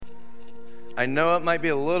I know it might be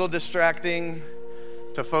a little distracting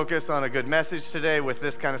to focus on a good message today with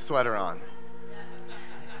this kind of sweater on.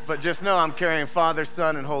 But just know I'm carrying Father,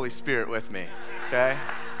 Son, and Holy Spirit with me, okay?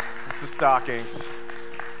 It's the stockings.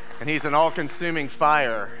 And he's an all-consuming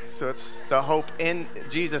fire. So it's the hope in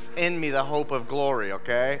Jesus in me, the hope of glory,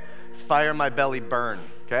 okay? Fire my belly burn,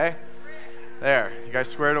 okay? There, you guys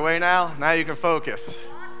squared away now? Now you can focus.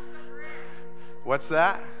 What's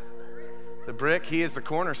that? The brick, he is the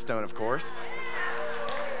cornerstone, of course.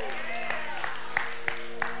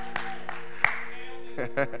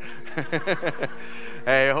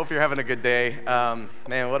 Hey, I hope you're having a good day.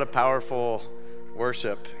 Man, what a powerful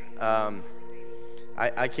worship.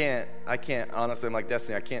 I can't, honestly, I'm like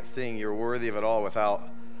Destiny, I can't sing You're Worthy of It All without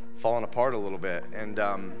falling apart a little bit and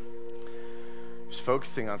just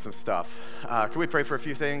focusing on some stuff. Can we pray for a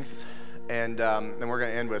few things? And then we're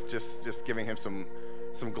going to end with just giving him some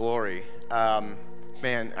glory.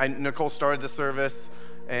 Nicole started the service,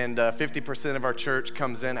 and 50% of our church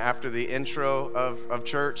comes in after the intro of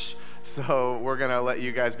church. So we're going to let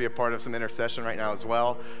you guys be a part of some intercession right now as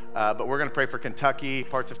well. But we're going to pray for Kentucky,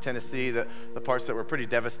 parts of Tennessee, the parts that were pretty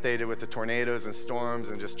devastated with the tornadoes and storms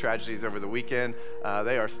and just tragedies over the weekend.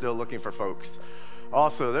 They are still looking for folks.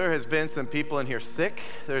 Also, there has been some people in here sick.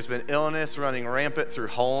 There's been illness running rampant through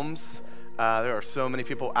homes. There are so many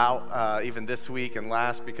people out even this week and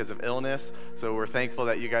last because of illness. So we're thankful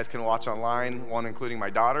that you guys can watch online, one including my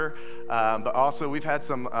daughter. But also we've had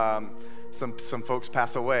some folks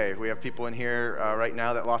pass away. We have people in here right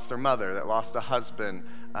now that lost their mother, that lost a husband.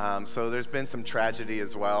 So there's been some tragedy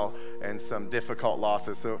as well and some difficult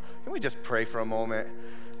losses. So can we just pray for a moment?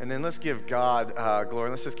 And then let's give God glory.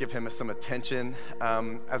 Let's just give him some attention.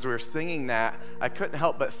 As we were singing that, I couldn't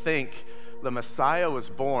help but think the Messiah was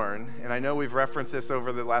born, and I know we've referenced this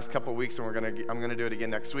over the last couple of weeks, and I'm gonna do it again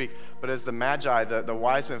next week. But as the Magi, the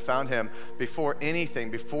wise men found him, before anything,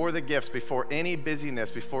 before the gifts, before any busyness,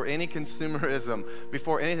 before any consumerism,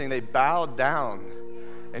 before anything, they bowed down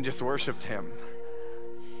and just worshiped him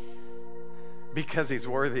because he's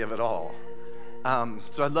worthy of it all.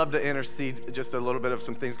 So I'd love to intercede just a little bit of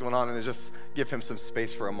some things going on and just give him some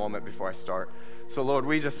space for a moment before I start. So Lord,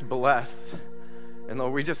 we just bless. And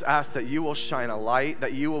Lord, we just ask that you will shine a light,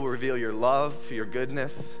 that you will reveal your love, your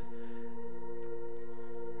goodness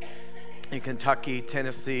in Kentucky,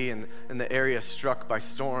 Tennessee, and the area struck by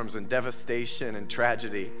storms and devastation and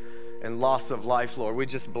tragedy and loss of life, Lord. We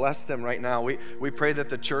just bless them right now. We pray that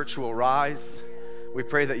the church will rise. We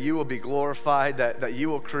pray that you will be glorified, that you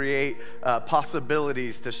will create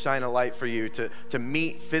possibilities to shine a light for you, to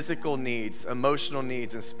meet physical needs, emotional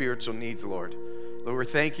needs, and spiritual needs, Lord. Lord, we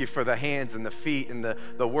thank you for the hands and the feet and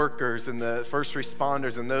the workers and the first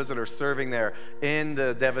responders and those that are serving there in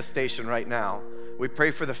the devastation right now. We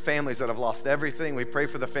pray for the families that have lost everything. We pray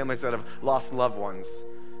for the families that have lost loved ones.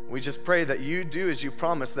 We just pray that you do as you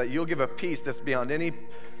promised, that you'll give a peace that's beyond any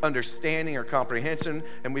understanding or comprehension.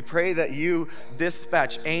 And we pray that you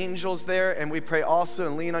dispatch angels there. And we pray also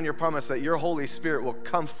and lean on your promise that your Holy Spirit will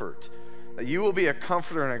comfort, that you will be a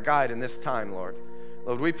comforter and a guide in this time, Lord.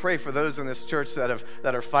 Lord, we pray for those in this church that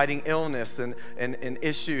are fighting illness and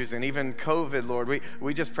issues and even COVID, Lord.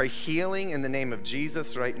 We just pray healing in the name of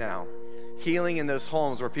Jesus right now. Healing in those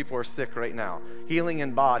homes where people are sick right now. Healing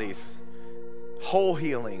in bodies. Whole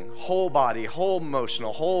healing, whole body, whole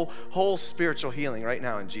emotional, whole spiritual healing right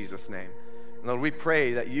now in Jesus' name. And Lord, we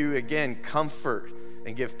pray that you again comfort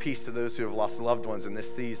and give peace to those who have lost loved ones in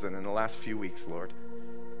this season, in the last few weeks, Lord.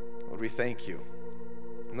 Lord, we thank you.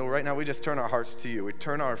 And Lord, right now we just turn our hearts to you. We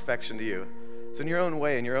turn our affection to you. So in your own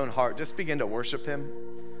way, in your own heart, just begin to worship him.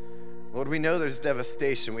 Lord, we know there's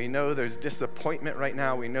devastation. We know there's disappointment right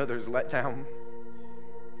now. We know there's letdown.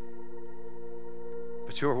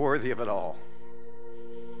 But you are worthy of it all.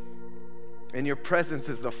 In your presence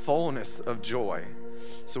is the fullness of joy.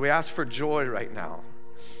 So we ask for joy right now.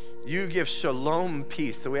 You give shalom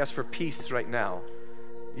peace, so we ask for peace right now.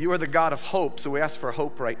 You are the God of hope, so we ask for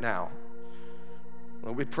hope right now.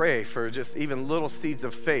 Lord, we pray for just even little seeds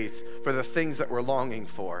of faith for the things that we're longing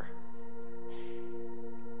for.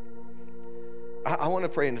 I want to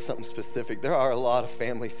pray into something specific. There are a lot of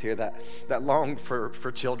families here that long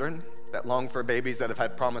for children, that long for babies, that have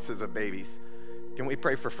had promises of babies. Can we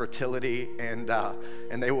pray for fertility and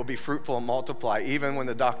they will be fruitful and multiply even when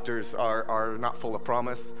the doctors are not full of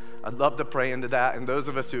promise? I'd love to pray into that. And those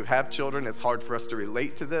of us who have children, it's hard for us to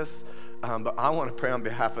relate to this. But I want to pray on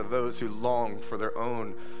behalf of those who long for their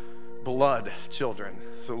own blood children.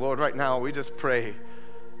 So Lord, right now we just pray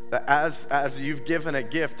That as you've given a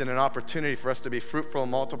gift and an opportunity for us to be fruitful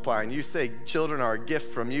and multiply, and you say children are a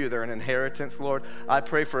gift from you, they're an inheritance, Lord, I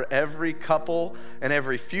pray for every couple and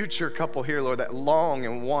every future couple here, Lord, that long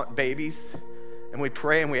and want babies. And we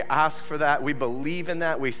pray and we ask for that. We believe in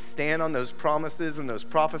that. We stand on those promises and those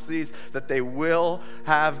prophecies that they will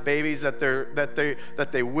have babies, that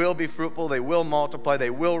they will be fruitful, they will multiply, they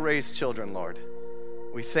will raise children, Lord.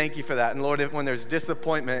 We thank you for that. And Lord, when there's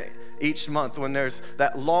disappointment each month, when there's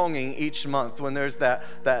that longing each month, when there's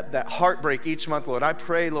that heartbreak each month, Lord, I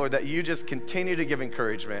pray, Lord, that you just continue to give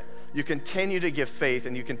encouragement. You continue to give faith,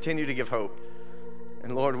 and you continue to give hope.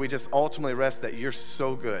 And Lord, we just ultimately rest that you're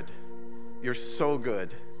so good. You're so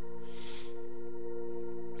good.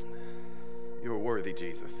 You are worthy,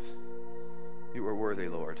 Jesus. You are worthy,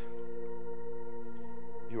 Lord.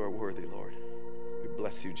 You are worthy, Lord. We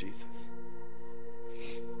bless you, Jesus.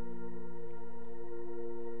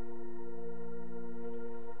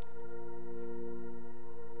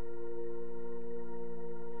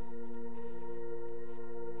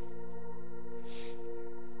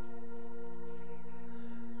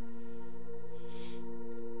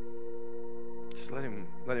 Just let him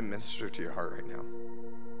minister to your heart right now.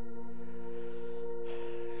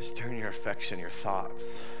 Just turn your affection, your thoughts.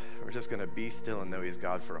 We're just going to be still and know he's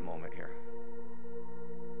God for a moment here.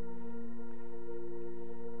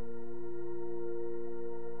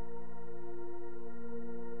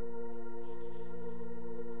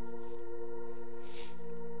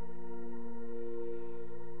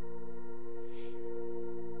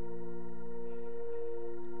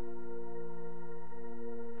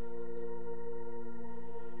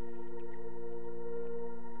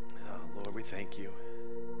 Thank you.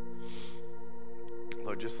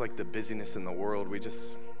 Lord, just like the busyness in the world, we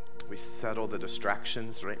settle the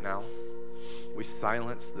distractions right now. We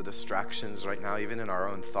silence the distractions right now, even in our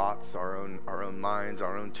own thoughts, our own minds,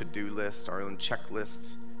 our own to-do lists, our own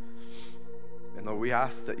checklists. And Lord, we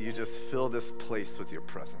ask that you just fill this place with your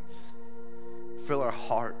presence. Fill our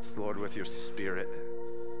hearts, Lord, with your Spirit.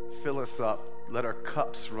 Fill us up. Let our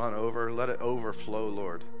cups run over. Let it overflow,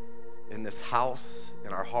 Lord, in this house,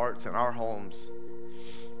 in our hearts, in our homes.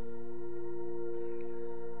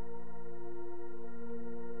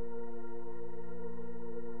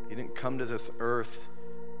 You didn't come to this earth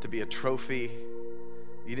to be a trophy.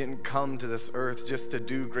 You didn't come to this earth just to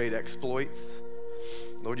do great exploits.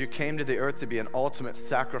 Lord, you came to the earth to be an ultimate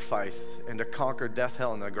sacrifice and to conquer death,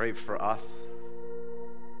 hell, and the grave for us.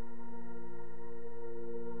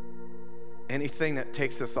 Anything that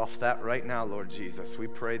takes us off that right now, Lord Jesus, we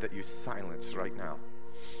pray that you silence right now.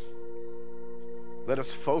 Let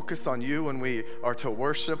us focus on you when we are to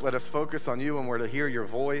worship. Let us focus on you when we're to hear your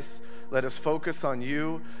voice. Let us focus on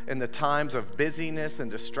you in the times of busyness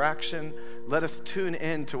and distraction. Let us tune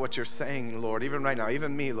in to what you're saying, Lord, even right now,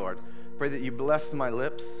 even me, Lord. Pray that you bless my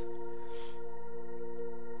lips,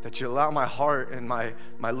 that you allow my heart and my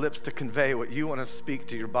lips to convey what you want to speak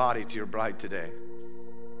to your body, to your bride today.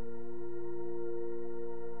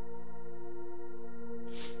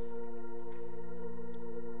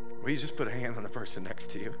 Will you just put a hand on the person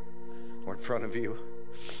next to you or in front of you?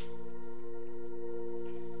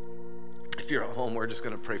 If you're at home, we're just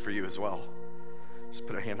going to pray for you as well. Just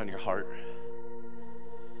put a hand on your heart.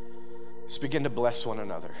 Just begin to bless one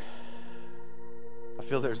another. I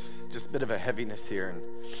feel there's just a bit of a heaviness here, and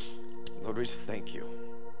Lord, we just thank you.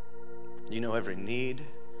 You know every need.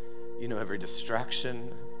 You know every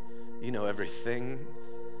distraction. You know everything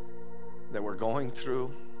that we're going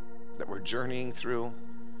through, that we're journeying through.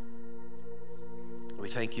 We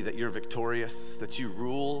thank you that you're victorious, that you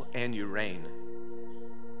rule and you reign.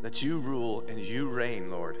 That you rule and you reign,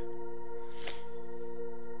 Lord.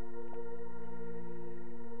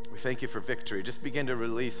 We thank you for victory. Just begin to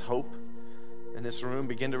release hope in this room.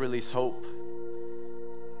 Begin to release hope.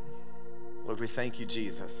 Lord, we thank you,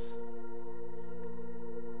 Jesus.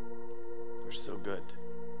 You're so good.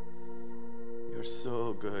 You're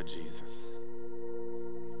so good, Jesus.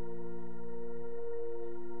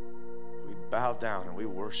 Bow down and we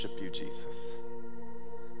worship you, Jesus.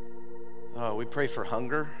 Oh, we pray for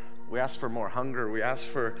hunger. We ask for more hunger. We ask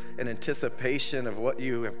for an anticipation of what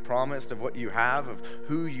you have promised, of what you have, of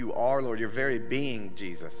who you are, Lord, your very being,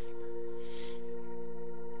 Jesus.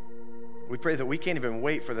 We pray that we can't even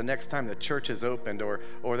wait for the next time the church is opened or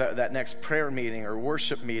that next prayer meeting or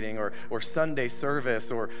worship meeting or Sunday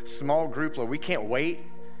service or small group, Lord. We can't wait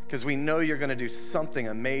because we know you're going to do something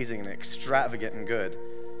amazing and extravagant and good.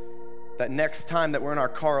 That next time that we're in our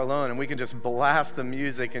car alone and we can just blast the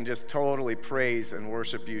music and just totally praise and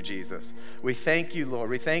worship you, Jesus. We thank you,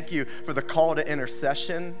 Lord. We thank you for the call to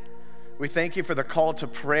intercession. We thank you for the call to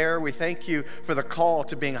prayer. We thank you for the call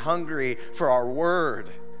to being hungry for our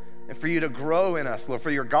word and for you to grow in us, Lord,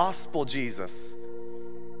 for your gospel, Jesus.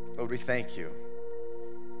 Lord, we thank you.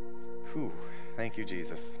 Whew. Thank you,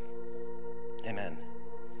 Jesus. Amen.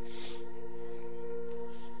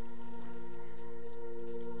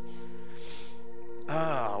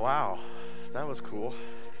 Ah, wow. That was cool.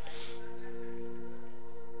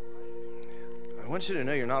 I want you to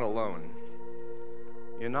know you're not alone.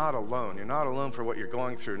 You're not alone. You're not alone for what you're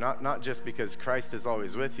going through. Not just because Christ is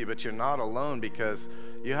always with you, but you're not alone because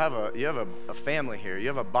you have a family here. You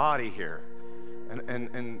have a body here.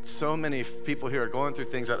 And so many people here are going through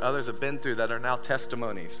things that others have been through that are now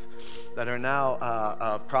testimonies, that are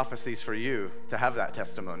now prophecies for you to have that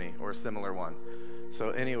testimony or a similar one.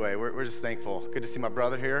 So anyway, we're just thankful. Good to see my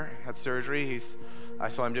brother here. Had surgery. I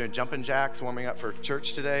saw him doing jumping jacks, warming up for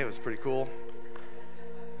church today. It was pretty cool.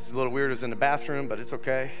 It's a little weird. It was in the bathroom, but it's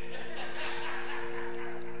okay.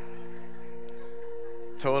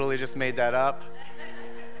 Totally just made that up.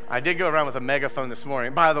 I did go around with a megaphone this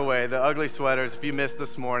morning. By the way, the ugly sweaters, if you missed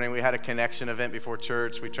this morning, we had a connection event before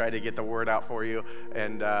church. We tried to get the word out for you.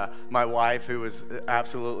 And my wife, who was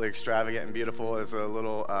absolutely extravagant and beautiful, is a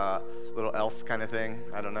little elf kind of thing.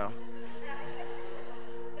 I don't know.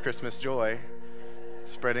 Christmas joy.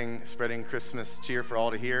 Spreading Christmas cheer for all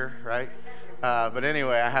to hear, right? But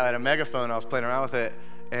anyway, I had a megaphone. I was playing around with it.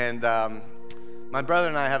 And my brother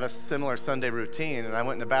and I have a similar Sunday routine, and I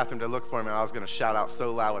went in the bathroom to look for him, and I was going to shout out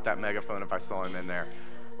so loud with that megaphone if I saw him in there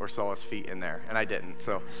or saw his feet in there, and I didn't.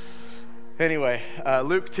 So anyway,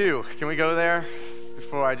 Luke 2, can we go there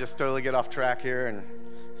before I just totally get off track here and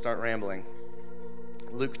start rambling?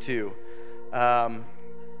 Luke 2.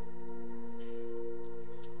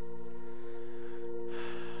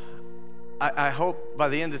 I hope by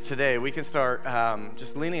the end of today we can start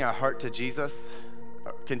just leaning our heart to Jesus.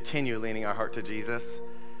 Continue leaning our heart to Jesus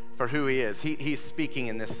for who he is. He's speaking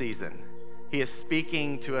in this season. He is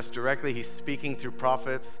speaking to us directly. He's speaking through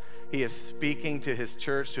prophets. He is speaking to his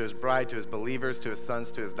church, to his bride, to his believers, to his sons,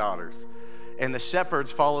 to his daughters. And the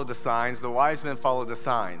shepherds followed the signs. The wise men followed the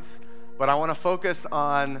signs. But I want to focus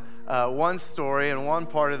on one story and one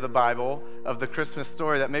part of the Bible, of the Christmas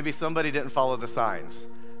story, that maybe somebody didn't follow the signs.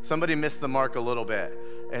 Somebody missed the mark a little bit,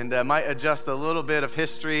 and might adjust a little bit of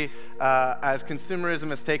history as consumerism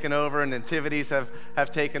has taken over and nativities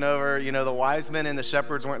have taken over. You know, the wise men and the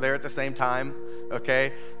shepherds weren't there at the same time,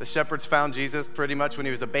 okay? The shepherds found Jesus pretty much when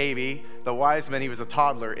he was a baby. The wise men, he was a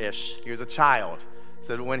toddler-ish. He was a child.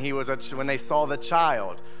 So when they saw the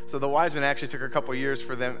child. So the wise men actually took a couple years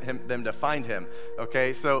for them to find him,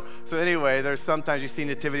 okay? So anyway, there's sometimes you see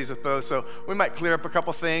nativities with both. So we might clear up a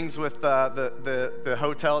couple things with the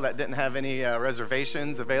hotel that didn't have any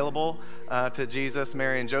reservations available to Jesus,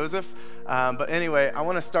 Mary, and Joseph. But anyway, I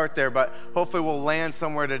want to start there, but hopefully we'll land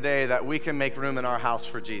somewhere today that we can make room in our house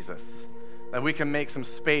for Jesus, that we can make some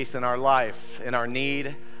space in our life, in our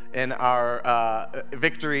need, in our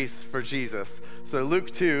victories for Jesus. So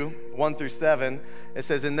Luke 2, 1-7, it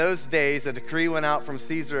says, "In those days a decree went out from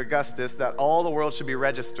Caesar Augustus that all the world should be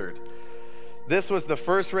registered. This was the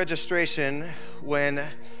first registration when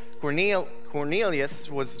Cornelius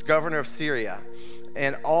was governor of Syria,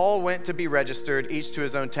 and all went to be registered, each to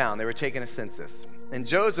his own town." They were taking a census. "And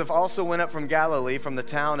Joseph also went up from Galilee, from the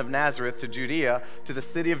town of Nazareth to Judea, to the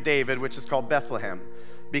city of David, which is called Bethlehem,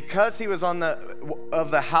 because he was of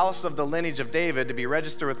the house of the lineage of David, to be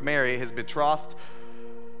registered with Mary, his betrothed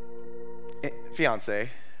fiancée,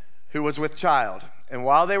 who was with child. And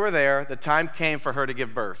while they were there, the time came for her to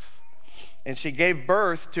give birth. And she gave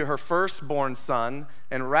birth to her firstborn son,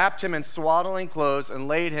 and wrapped him in swaddling clothes, and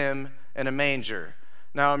laid him in a manger."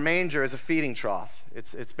 Now, a manger is a feeding trough.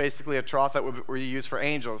 It's basically a trough that we use for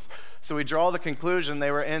angels. So we draw the conclusion they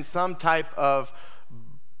were in some type of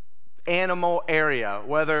animal area,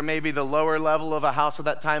 whether maybe the lower level of a house at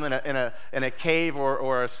that time in a cave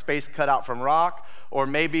or a space cut out from rock, or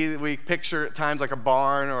maybe we picture at times like a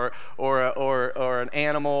barn or an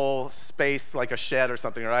animal space like a shed or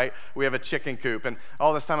something, right? We have a chicken coop, and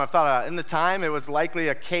all this time I've thought about it. In the time, it was likely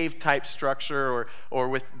a cave type structure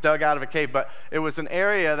or dug out of a cave, but it was an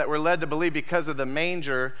area that we're led to believe because of the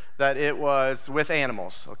manger that it was with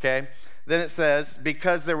animals, okay? Then it says,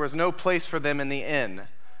 because there was no place for them in the inn.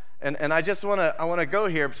 And I just want to go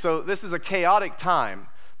here. So this is a chaotic time.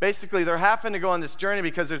 Basically, they're having to go on this journey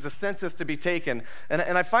because there's a census to be taken.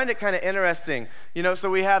 And I find it kind of interesting. You know,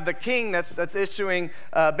 so we have the king that's issuing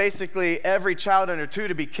basically every child under 2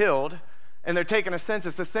 to be killed, and they're taking a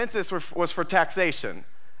census. The census was for taxation.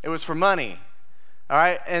 It was for money. All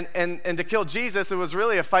right? And to kill Jesus, it was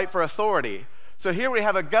really a fight for authority. So here we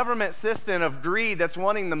have a government system of greed that's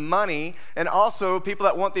wanting the money, and also people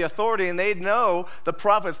that want the authority, and they know the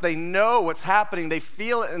prophets. They know what's happening. They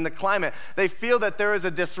feel it in the climate. They feel that there is a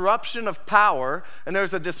disruption of power, and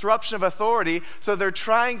there's a disruption of authority, so they're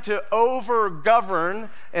trying to over-govern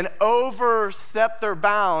and overstep their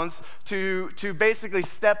bounds to basically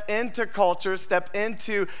step into culture, step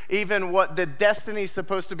into even what the destiny is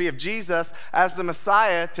supposed to be of Jesus as the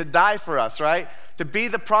Messiah to die for us, right? To be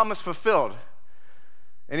the promise fulfilled.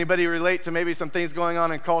 Anybody relate to maybe some things going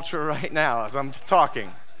on in culture right now as I'm talking?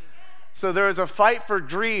 So there is a fight for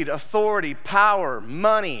greed, authority, power,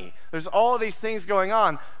 money. There's all these things going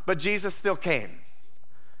on, but Jesus still came.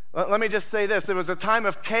 Let me just say this. It was a time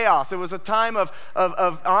of chaos. It was a time of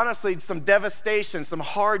honestly some devastation, some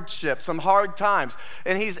hardship, some hard times.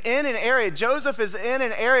 And he's in an area, Joseph is in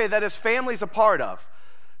an area that his family's a part of.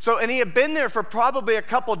 So, and he had been there for probably a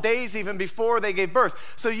couple days even before they gave birth.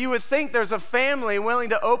 So you would think there's a family willing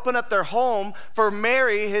to open up their home for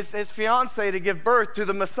Mary, his fiance, to give birth to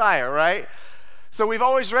the Messiah, right? So we've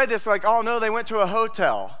always read this like, oh no, they went to a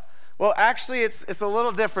hotel. Well, actually, it's a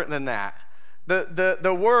little different than that.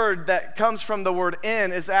 The word that comes from the word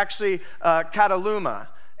inn is actually kataluma.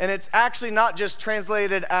 And it's actually not just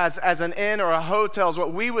translated as an inn or a hotel is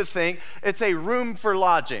what we would think. It's a room for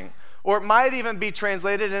lodging. Or it might even be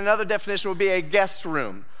translated, another definition would be a guest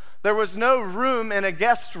room. There was no room in a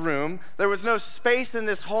guest room. There was no space in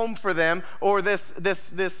this home for them or this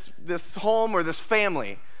home or this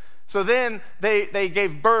family. So then they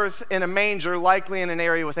gave birth in a manger, likely in an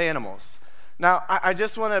area with animals. Now, I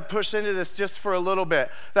just want to push into this just for a little bit,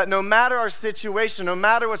 that no matter our situation, no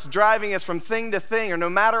matter what's driving us from thing to thing, or no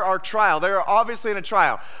matter our trial, they are obviously in a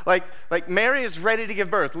trial. Like Mary is ready to give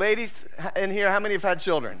birth. Ladies in here, how many have had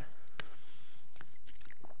children?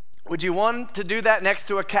 Would you want to do that next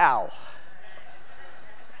to a cow?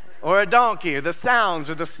 Or a donkey, or the sounds,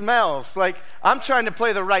 or the smells? Like, I'm trying to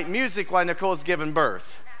play the right music while Nicole's giving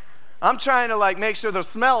birth. I'm trying to make sure the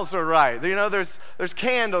smells are right. You know, there's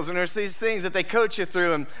candles and there's these things that they coach you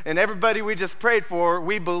through, and everybody we just prayed for,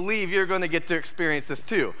 we believe you're going to get to experience this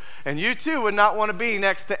too. And you too would not want to be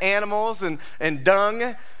next to animals and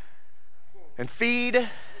dung and feed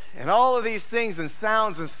and all of these things and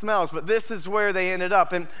sounds and smells, but this is where they ended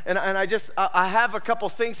up. And I have a couple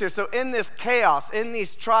things here. So in this chaos, in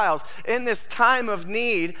these trials, in this time of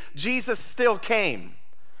need, Jesus still came.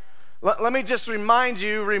 Let me just remind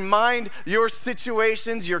your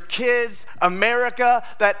situations, your kids, America,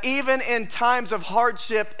 that even in times of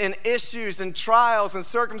hardship and issues and trials and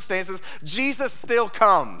circumstances, Jesus still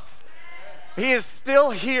comes. He is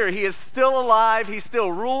still here. He is still alive. He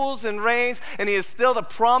still rules and reigns, and he is still the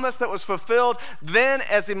promise that was fulfilled then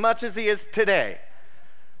as much as he is today.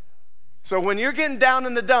 So when you're getting down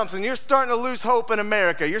in the dumps and you're starting to lose hope in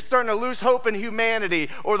America, you're starting to lose hope in humanity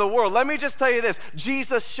or the world, let me just tell you this,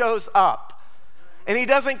 Jesus shows up. And he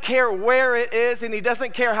doesn't care where it is, and he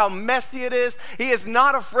doesn't care how messy it is. He is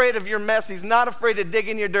not afraid of your mess. He's not afraid to dig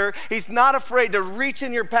in your dirt. He's not afraid to reach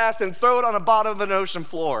in your past and throw it on the bottom of an ocean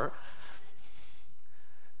floor.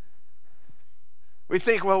 We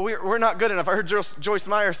think, well, we're not good enough. I heard Joyce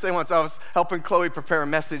Meyer say once, I was helping Chloe prepare a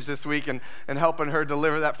message this week and helping her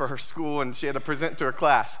deliver that for her school, and she had to present to her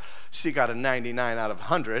class. She got a 99 out of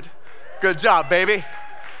 100. Good job, baby.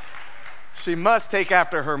 She must take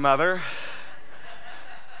after her mother.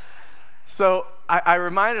 So I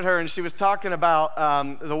reminded her, and she was talking about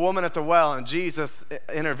the woman at the well and Jesus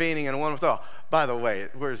intervening in one with all. By the way,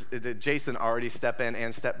 did Jason already step in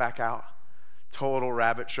and step back out? Total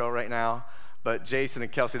rabbit trail right now. But Jason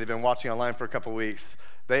and Kelsey, they've been watching online for a couple weeks.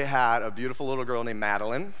 They had a beautiful little girl named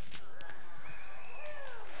Madeline.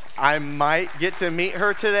 I might get to meet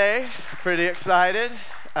her today. Pretty excited.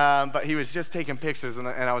 But he was just taking pictures, and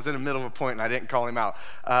I was in the middle of a point, and I didn't call him out.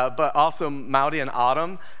 But also, Maudie and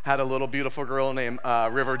Autumn had a little beautiful girl named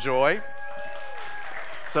River Joy.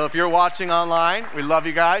 So if you're watching online, we love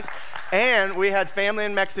you guys. And we had family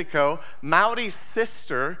in Mexico. Maudie's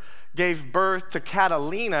sister gave birth to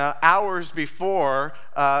Catalina hours before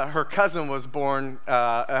her cousin was born,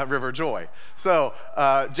 River Joy. So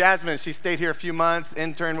Jasmine, she stayed here a few months,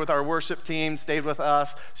 interned with our worship team, stayed with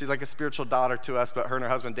us. She's like a spiritual daughter to us, but her and her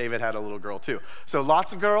husband David had a little girl too. So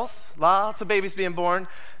lots of girls, lots of babies being born,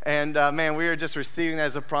 and man, we are just receiving that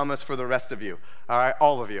as a promise for the rest of you. All right,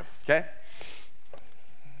 all of you, okay?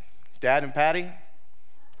 Dad and Patty,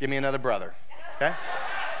 give me another brother, okay?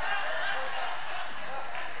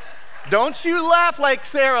 Don't you laugh like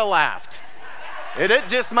Sarah laughed. It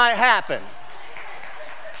just might happen.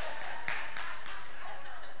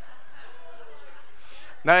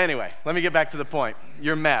 Now anyway, let me get back to the point.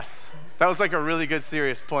 Your mess. That was like a really good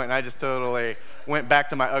serious point, and I just totally went back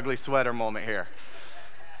to my ugly sweater moment here.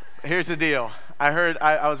 Here's the deal.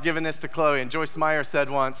 I was giving this to Chloe, and Joyce Meyer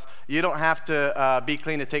said once, you don't have to be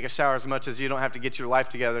clean to take a shower as much as you don't have to get your life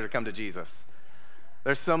together to come to Jesus.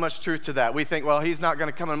 There's so much truth to that. We think, well, he's not going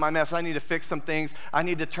to come in my mess. I need to fix some things. I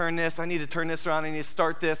need to turn this. I need to turn this around. I need to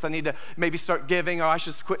start this. I need to maybe start giving, or I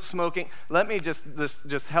should quit smoking. Let me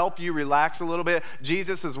just help you relax a little bit.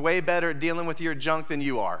 Jesus is way better at dealing with your junk than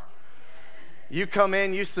you are. You come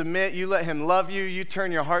in, you submit, you let him love you, you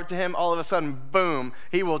turn your heart to him, all of a sudden, boom,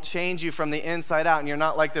 he will change you from the inside out, and you're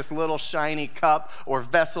not like this little shiny cup or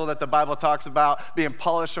vessel that the Bible talks about being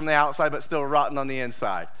polished from the outside but still rotten on the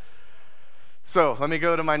inside. So let me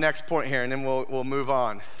go to my next point here, and then we'll move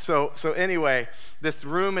on. So anyway, this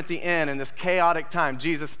room at the inn in this chaotic time,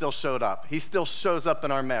 Jesus still showed up. He still shows up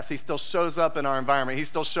in our mess. He still shows up in our environment. He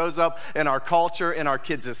still shows up in our culture, in our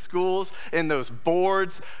kids' schools, in those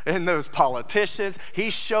boards, in those politicians.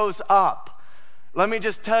 He shows up. Let me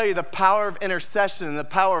just tell you the power of intercession and the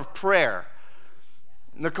power of prayer.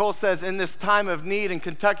 Nicole says, in this time of need in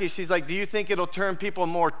Kentucky, she's like, do you think it'll turn people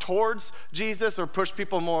more towards Jesus or push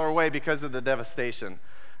people more away because of the devastation?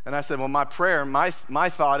 And I said, well, my prayer, my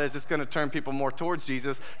thought is it's going to turn people more towards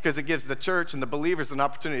Jesus because it gives the church and the believers an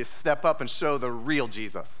opportunity to step up and show the real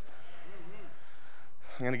Jesus.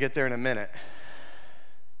 I'm going to get there in a minute.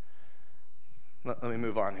 Let me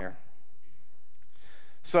move on here.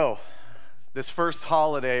 So, this first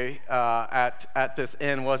holiday at this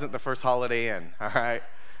inn wasn't the first Holiday Inn, all right?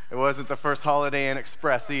 It wasn't the first Holiday Inn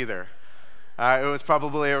Express either. It was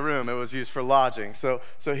probably a room. It was used for lodging. So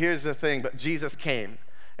here's the thing, but Jesus came.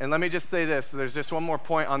 And let me just say this. There's just one more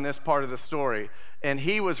point on this part of the story. And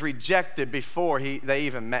he was rejected before they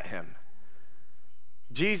even met him.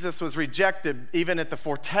 Jesus was rejected even at the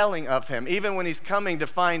foretelling of him, even when he's coming to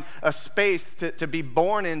find a space to be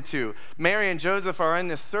born into. Mary and Joseph are in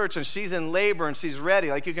this search, and she's in labor, and she's ready.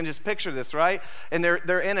 Like, you can just picture this, right? And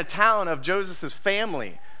they're in a town of Joseph's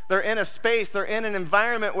family. They're in a space, they're in an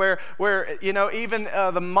environment where you know, even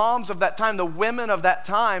the moms of that time, the women of that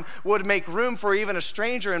time would make room for even a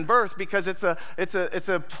stranger in birth, because it's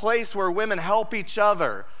a place where women help each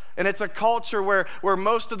other. And it's a culture where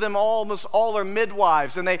most of them, almost all, are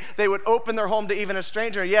midwives, and they would open their home to even a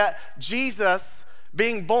stranger. Yet Jesus,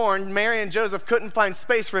 being born, Mary and Joseph couldn't find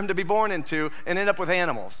space for him to be born into and end up with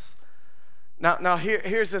animals. Now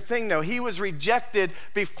here's the thing, though. He was rejected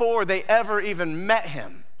before they ever even met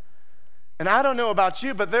him. And I don't know about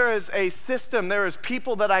you, but there is a system, there is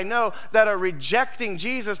people that I know that are rejecting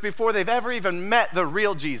Jesus before they've ever even met the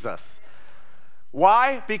real Jesus.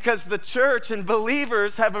 Why? Because the church and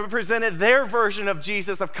believers have presented their version of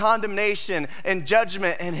Jesus of condemnation and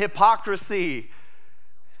judgment and hypocrisy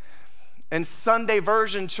and Sunday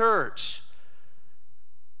version church.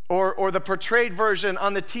 Or the portrayed version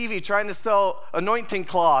on the TV trying to sell anointing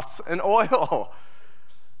cloths and oil.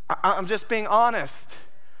 I'm just being honest.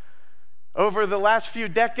 Over the last few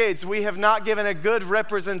decades, we have not given a good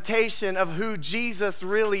representation of who Jesus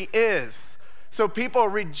really is. So people are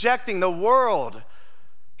rejecting the world.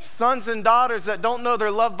 Sons and daughters that don't know they're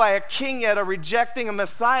loved by a king yet are rejecting a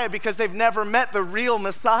Messiah because they've never met the real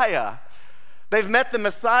Messiah. They've met the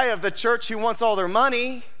Messiah of the church who wants all their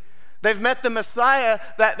money. They've met the Messiah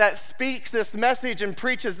that speaks this message and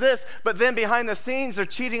preaches this, but then behind the scenes they're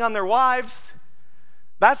cheating on their wives.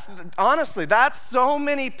 That's so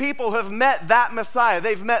many people who have met that Messiah.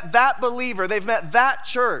 They've met that believer. They've met that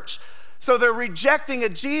church. So they're rejecting a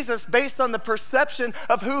Jesus based on the perception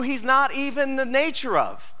of who he's not even the nature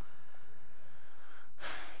of.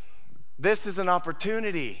 This is an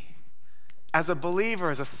opportunity. As a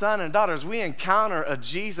believer, as a son and daughter, as we encounter a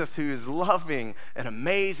Jesus who is loving and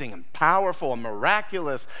amazing and powerful and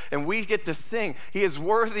miraculous, and we get to sing, he is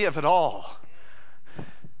worthy of it all.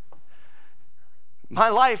 My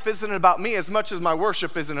life isn't about me as much as my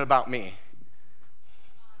worship isn't about me.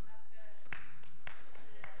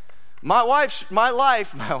 My wife is not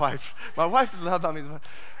about me.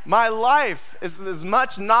 My life is as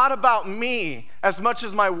much not about me as much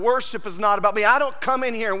as my worship is not about me. I don't come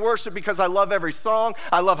in here and worship because I love every song.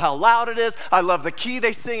 I love how loud it is. I love the key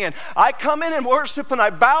they sing in. I come in and worship and I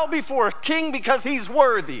bow before a king because he's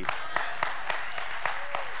worthy.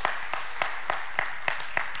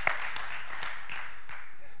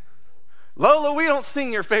 Lola, we don't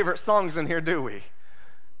sing your favorite songs in here, do we?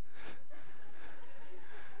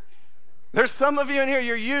 There's some of you in here,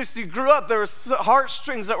 you grew up, there were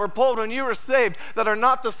heartstrings that were pulled when you were saved that are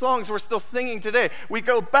not the songs we're still singing today. We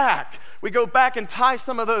go back and tie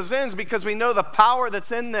some of those ends because we know the power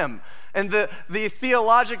that's in them and the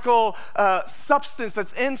theological substance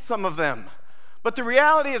that's in some of them. But the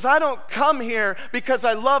reality is I don't come here because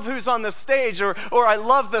I love who's on the stage or I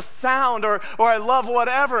love the sound or I love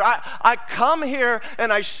whatever. I come here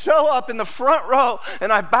and I show up in the front row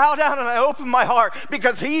and I bow down and I open my heart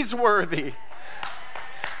because he's worthy.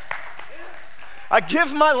 I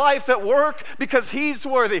give my life at work because he's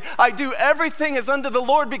worthy. I do everything as unto the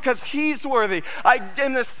Lord because he's worthy. I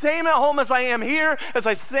am the same at home as I am here, as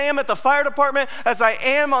I am at the fire department, as I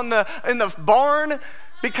am in the barn,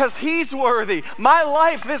 because he's worthy. My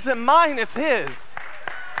life isn't mine, it's his.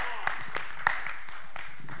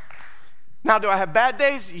 Now, do I have bad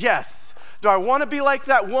days? Yes. Do I want to be like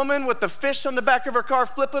that woman with the fish on the back of her car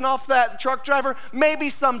flipping off that truck driver? Maybe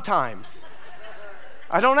sometimes.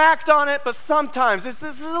 I don't act on it, but sometimes. This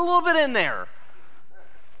is a little bit in there.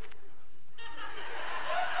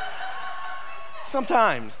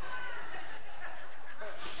 Sometimes.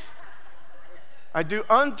 I do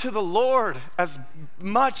unto the Lord as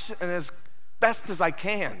much and as best as I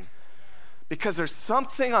can because there's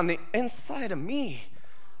something on the inside of me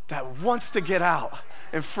that wants to get out.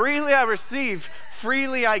 And freely I receive,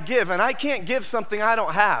 freely I give. And I can't give something I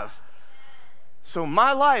don't have. So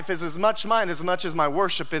my life is as much mine as much as my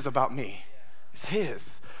worship is about me. It's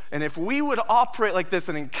his. And if we would operate like this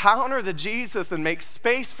and encounter the Jesus and make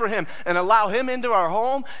space for him and allow him into our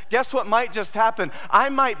home, guess what might just happen? I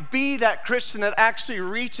might be that Christian that actually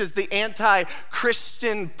reaches the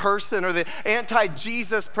anti-Christian person or the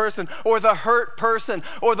anti-Jesus person or the hurt person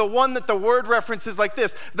or the one that the word references like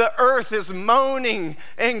this. The earth is moaning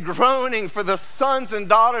and groaning for the sons and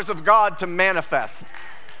daughters of God to manifest.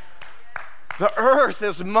 The earth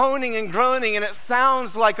is moaning and groaning, and it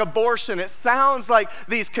sounds like abortion. It sounds like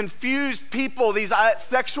these confused people, these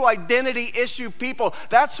sexual identity issue people.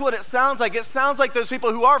 That's what it sounds like. It sounds like those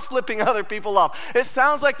people who are flipping other people off. It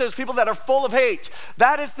sounds like those people that are full of hate.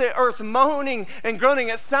 That is the earth moaning and groaning.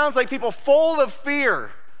 It sounds like people full of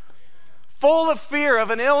fear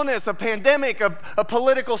of an illness, a pandemic, a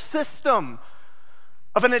political system,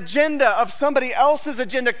 of an agenda, of somebody else's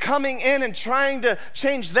agenda coming in and trying to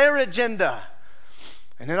change their agenda.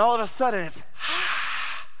 And then all of a sudden it's,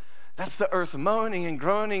 that's the earth moaning and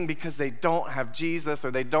groaning because they don't have Jesus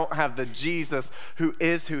or they don't have the Jesus who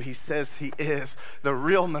is who he says he is, the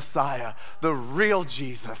real Messiah, the real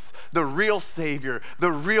Jesus, the real Savior,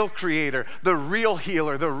 the real Creator, the real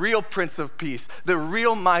Healer, the real Prince of Peace, the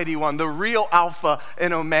real Mighty One, the real Alpha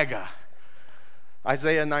and Omega.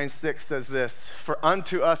 Isaiah 9:6 says this, "For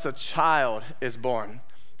unto us a child is born."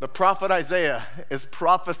 The prophet Isaiah is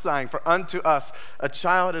prophesying, for unto us a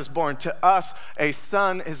child is born, to us a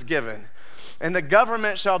son is given, and the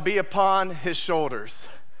government shall be upon his shoulders.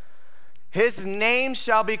 His name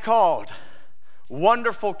shall be called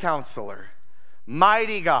Wonderful Counselor,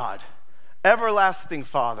 Mighty God, Everlasting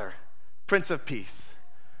Father, Prince of Peace.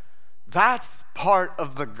 That's part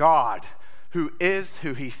of the God who is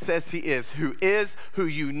who he says he is who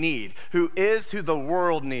you need, who is who the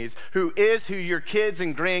world needs, who is who your kids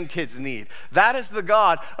and grandkids need. That is the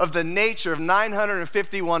God of the nature of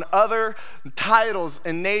 951 other titles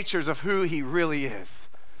and natures of who he really is.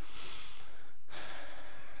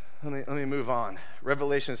 Let me move on.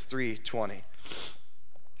 Revelations 3:20.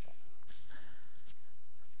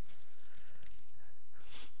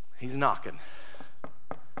 He's knocking.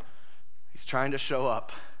 He's trying to show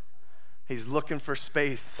up. He's looking for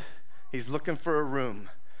space. He's looking for a room.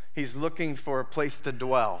 He's looking for a place to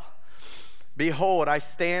dwell. "Behold, I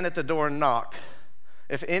stand at the door and knock.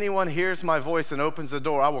 If anyone hears my voice and opens the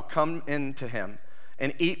door, I will come into him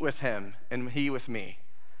and eat with him and he with me."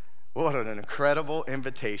 What an incredible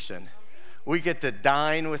invitation. We get to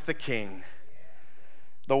dine with the King.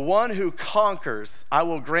 "The one who conquers, I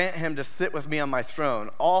will grant him to sit with me on my throne,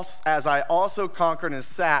 as I also conquered and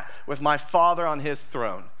sat with my Father on his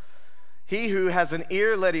throne. He who has an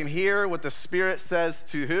ear, let him hear what the Spirit says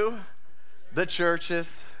to" who? The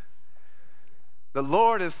churches. The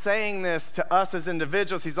Lord is saying this to us as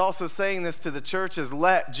individuals. He's also saying this to the churches.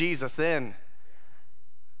 Let Jesus in.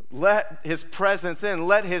 Let his presence in.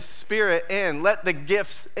 Let his Spirit in. Let the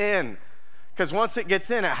gifts in. Because once it gets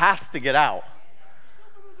in, it has to get out.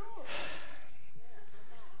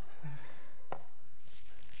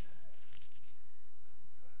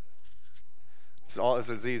 It's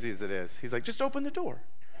as easy as it is. He's like, just open the door.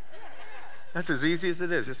 That's as easy as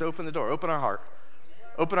it is. Just open the door. Open our heart.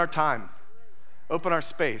 Open our time. Open our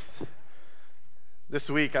space. This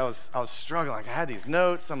week I was struggling. Like, I had these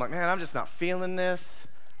notes. I'm like, man, I'm just not feeling this.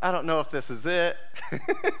 I don't know if this is it.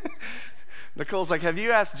 Nicole's like, have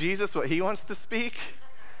you asked Jesus what he wants to speak?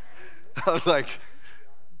 I was like,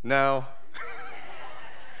 no.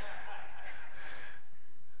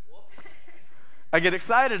 I get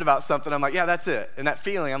excited about something. I'm like, yeah, that's it. And that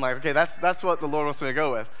feeling, I'm like, okay, that's what the Lord wants me to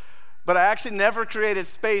go with. But I actually never created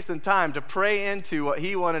space and time to pray into what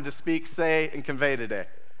he wanted to speak, say, and convey today.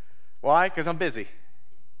 Why? Because I'm busy.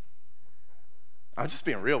 I'm just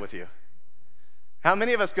being real with you. How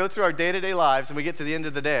many of us go through our day-to-day lives and we get to the end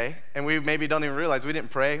of the day and we maybe don't even realize we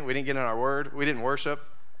didn't pray, we didn't get in our word, we didn't worship?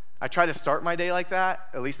 I try to start my day like that,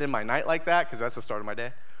 at least in my night like that, because that's the start of my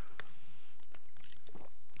day.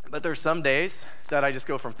 But there's some days that I just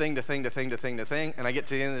go from thing to thing to thing to thing to thing, and I get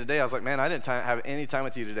to the end of the day, I was like, man, I didn't have any time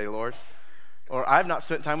with you today, Lord. Or I've not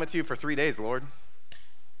spent time with you for 3 days, Lord.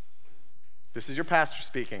 This is your pastor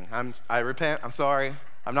speaking. I repent, I'm sorry,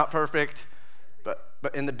 I'm not perfect.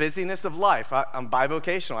 But in the busyness of life, I'm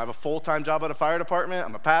bivocational. I have a full-time job at a fire department.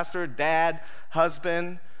 I'm a pastor, dad,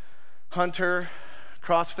 husband, hunter,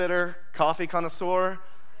 CrossFitter, coffee connoisseur.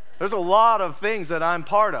 There's a lot of things that I'm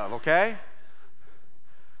part of, okay?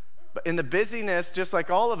 But in the busyness, just like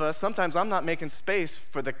all of us, sometimes I'm not making space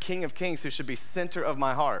for the King of Kings who should be center of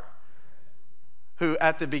my heart, who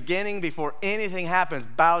at the beginning, before anything happens,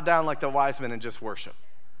 bowed down like the wise men and just worship.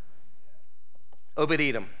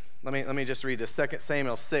 Obed-Edom. Let me just read this, 2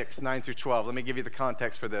 Samuel 6, 9 through 12. Let me give you the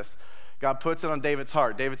context for this. God puts it on David's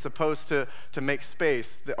heart. David's supposed to make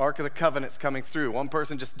space. The Ark of the Covenant's coming through. One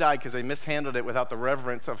person just died because they mishandled it without the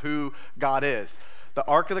reverence of who God is. The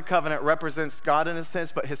Ark of the Covenant represents God in a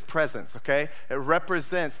sense, but his presence, okay? It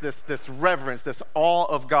represents this reverence, this awe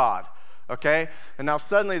of God. Okay? And now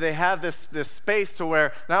suddenly they have this space to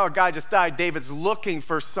where now a guy just died. David's looking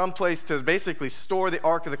for some place to basically store the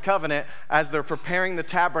Ark of the Covenant as they're preparing the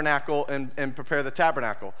tabernacle and prepare the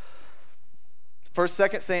tabernacle. 2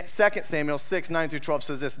 Samuel 6, 9 through 12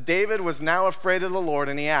 says this, David was now afraid of the Lord,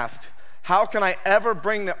 and he asked, how can I ever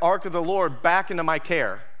bring the Ark of the Lord back into my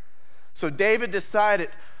care? So David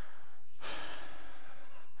decided,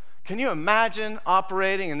 can you imagine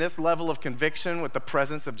operating in this level of conviction with the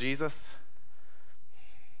presence of Jesus?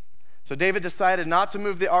 So David decided not to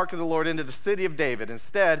move the Ark of the Lord into the city of David.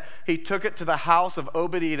 Instead, he took it to the house of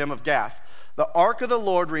Obed-Edom of Gath. The Ark of the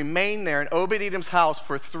Lord remained there in Obed-Edom's house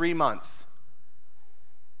for 3 months.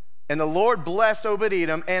 And the Lord blessed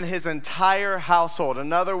Obed-Edom and his entire household.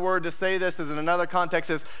 Another word to say this is in another context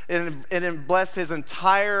is it blessed his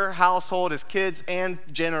entire household, his kids, and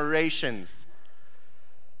generations.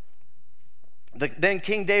 Then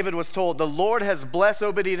King David was told, the Lord has blessed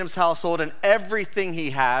Obed-Edom's household and everything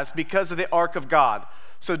he has because of the Ark of God.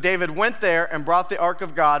 So David went there and brought the Ark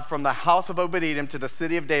of God from the house of Obed-Edom to the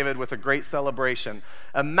city of David with a great celebration.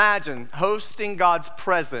 Imagine hosting God's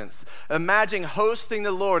presence. Imagine hosting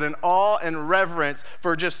the Lord in awe and reverence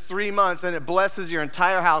for just 3 months, and it blesses your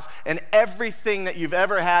entire house and everything that you've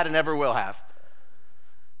ever had and ever will have.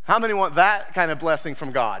 How many want that kind of blessing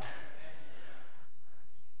from God?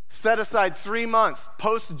 Set aside 3 months,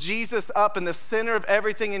 post Jesus up in the center of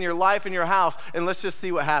everything in your life and your house, and let's just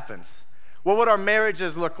see what happens. What would our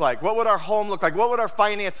marriages look like? What would our home look like? What would our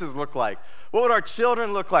finances look like? What would our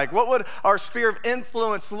children look like? What would our sphere of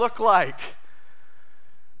influence look like?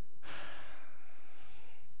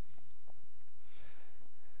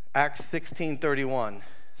 Acts 16:31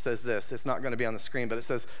 says this. It's not going to be on the screen, but it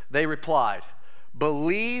says, they replied,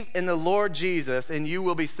 believe in the Lord Jesus and you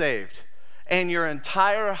will be saved, and your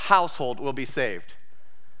entire household will be saved.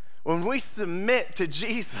 When we submit to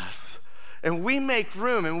Jesus and we make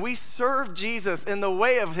room and we serve Jesus in the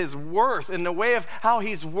way of his worth, in the way of how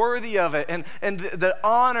he's worthy of it, and the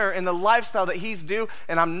honor and the lifestyle that he's due,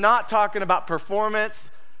 and I'm not talking about performance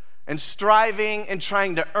and striving and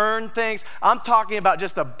trying to earn things. I'm talking about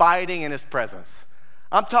just abiding in his presence.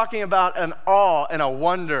 I'm talking about an awe and a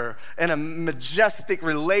wonder and a majestic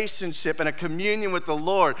relationship and a communion with the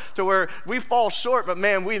Lord to where we fall short, but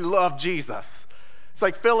man, we love Jesus. It's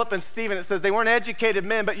like Philip and Stephen. It says they weren't educated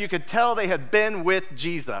men, but you could tell they had been with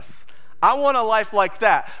Jesus. I want a life like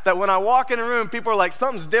that when I walk in a room, people are like,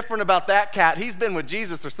 something's different about that cat. He's been with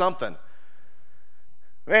Jesus or something.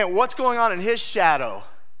 Man, what's going on in his shadow?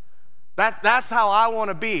 That's how I want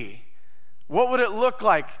to be. What would it look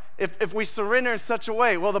like if we surrender in such a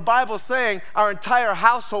way? Well, the Bible's saying our entire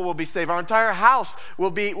household will be saved. Our entire house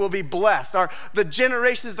will be blessed. The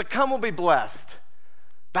generations to come will be blessed.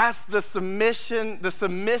 That's the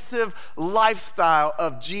submissive lifestyle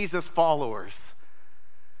of Jesus followers.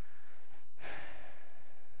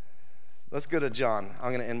 Let's go to John.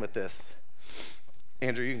 I'm going to end with this.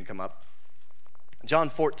 Andrew, you can come up. John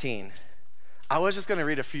 14. I was just going to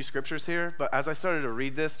read a few scriptures here, but as I started to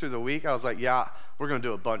read this through the week, I was like, yeah, we're going to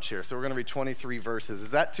do a bunch here. So we're going to read 23 verses.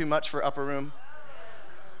 Is that too much for upper room?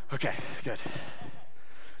 Okay, good.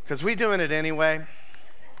 Because we doing it anyway.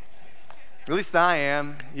 At least I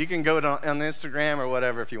am. You can go on Instagram or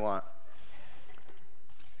whatever if you want.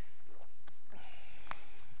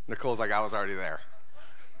 Nicole's like, I was already there.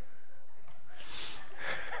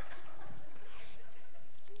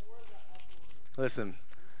 Listen,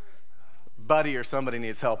 Buddy or somebody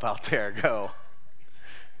needs help out there. Go.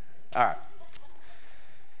 All right.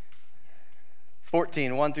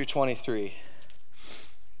 14, 1 through 23.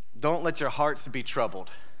 Don't let your hearts be troubled.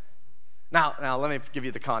 Now let me give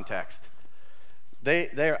you the context.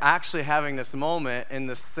 They're actually having this moment in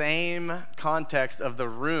the same context of the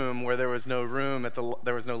room where there was no room,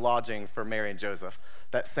 there was no lodging for Mary and Joseph.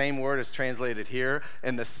 That same word is translated here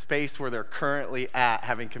in the space where they're currently at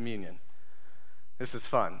having communion. This is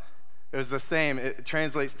fun. It was the same. It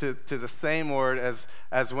translates to the same word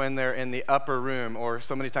as when they're in the upper room, or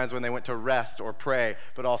so many times when they went to rest or pray,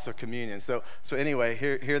 but also communion. So anyway,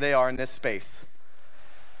 here they are in this space.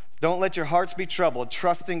 Don't let your hearts be troubled.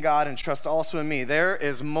 Trust in God and trust also in me. There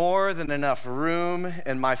is more than enough room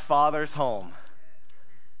in my Father's home.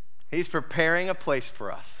 He's preparing a place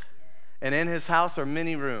for us. And in his house are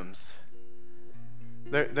many rooms.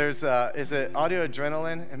 Is it Audio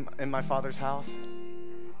Adrenaline in my Father's house?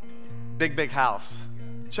 Big, Big House.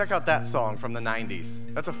 Check out that song from the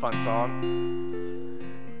 90s. That's a fun song.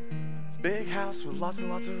 Big house with lots and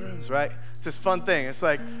lots of rooms, right? It's this fun thing. It's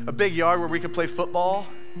like a big yard where we could play football.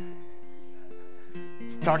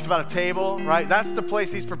 It talks about a table, right? That's the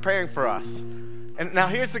place he's preparing for us. And now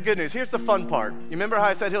here's the good news. Here's the fun part. You remember how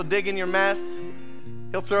I said he'll dig in your mess?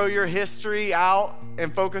 He'll throw your history out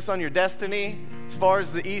and focus on your destiny as far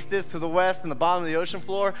as the east is to the west and the bottom of the ocean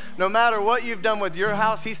floor. No matter what you've done with your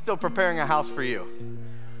house, he's still preparing a house for you.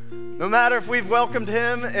 No matter if we've welcomed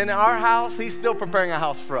him in our house, he's still preparing a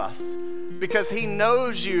house for us. Because he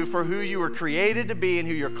knows you for who you were created to be and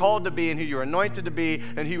who you're called to be and who you're anointed to be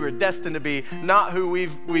and who you were destined to be, not who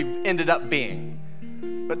we've ended up being.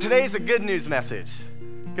 But today's a good news message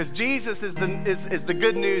because Jesus is the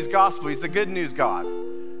good news gospel. He's the good news God.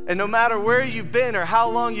 And no matter where you've been or how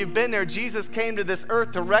long you've been there, Jesus came to this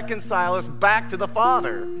earth to reconcile us back to the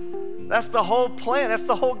Father. That's the whole plan. That's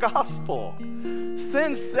the whole gospel.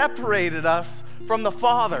 Sin separated us from the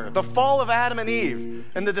Father. The fall of Adam and Eve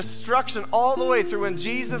and the destruction all the way through when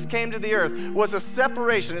Jesus came to the earth was a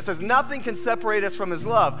separation. It says nothing can separate us from his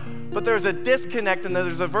love, but there's a disconnect, and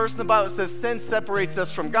there's a verse in the Bible that says sin separates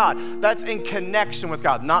us from God. That's in connection with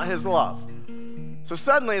God, not his love. So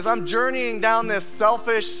suddenly, as I'm journeying down this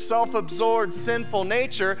selfish, self-absorbed, sinful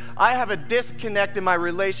nature, I have a disconnect in my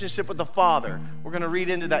relationship with the Father. We're going to read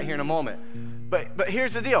into that here in a moment. But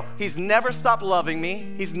here's the deal. He's never stopped loving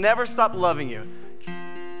me. He's never stopped loving you.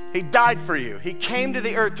 He died for you. He came to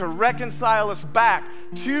the earth to reconcile us back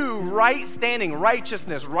to right standing,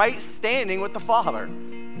 righteousness, right standing with the Father.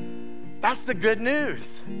 That's the good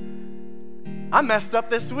news. I messed up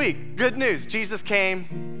this week. Good news. Jesus came,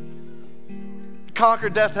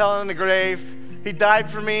 conquered death, hell, and the grave. He died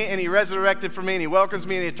for me, and he resurrected for me, and he welcomes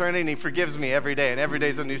me in eternity, and he forgives me every day, and every day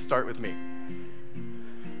is a new start with me.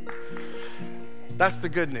 That's the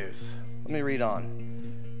good news. Let me read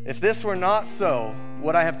on. If this were not so,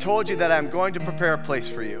 would I have told you that I'm going to prepare a place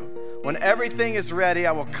for you? When everything is ready,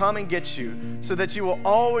 I will come and get you, so that you will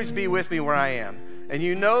always be with me where I am, and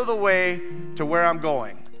you know the way to where I'm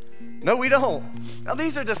going. No, we don't. Now,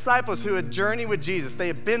 these are disciples who had journeyed with Jesus. They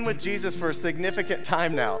had been with Jesus for a significant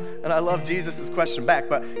time now. And I love Jesus' question back.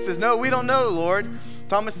 But he says, no, we don't know, Lord.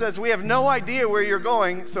 Thomas says, we have no idea where you're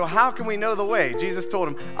going, so how can we know the way? Jesus told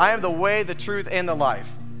him, I am the way, the truth, and the life.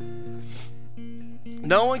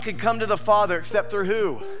 No one can come to the Father except through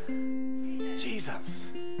who? Jesus,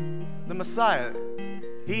 the Messiah.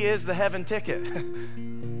 He is the heaven ticket.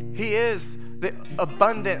 He is the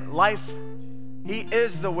abundant life. He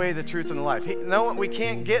is the way, the truth, and the life. We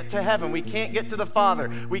can't get to heaven. We can't get to the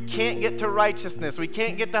Father. We can't get to righteousness. We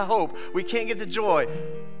can't get to hope. We can't get to joy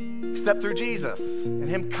except through Jesus and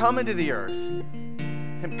him coming to the earth,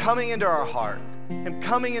 him coming into our heart, him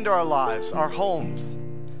coming into our lives, our homes.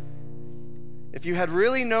 If you had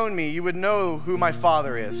really known me, you would know who my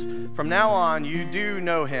Father is. From now on, you do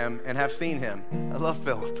know him and have seen him. I love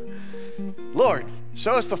Philip. Lord,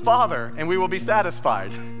 show us the Father, and we will be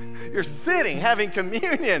satisfied. You're sitting, having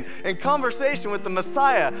communion and conversation with the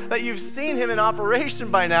Messiah, that you've seen him in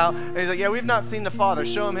operation by now. And he's like, yeah, we've not seen the Father.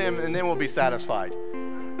 Show him, and then we'll be satisfied.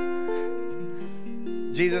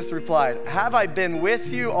 Jesus replied, have I been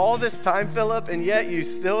with you all this time, Philip, and yet you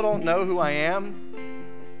still don't know who I am?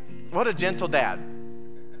 What a gentle dad.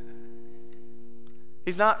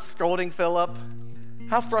 He's not scolding Philip.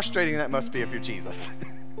 How frustrating that must be if you're Jesus.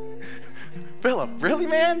 Philip, really,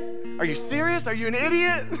 man? Are you serious? Are you an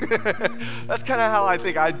idiot? That's kind of how I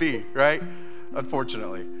think I'd be, right?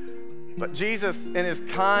 Unfortunately. But Jesus, in his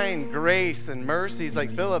kind grace and mercy, he's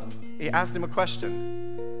like, Philip, he asked him a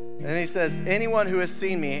question. And he says, anyone who has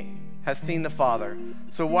seen me has seen the Father.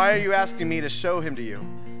 So why are you asking me to show him to you?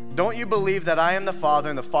 Don't you believe that I am the Father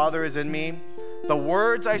and the Father is in me? The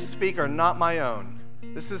words I speak are not my own.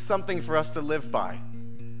 This is something for us to live by,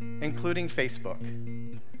 including Facebook.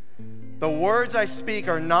 The words I speak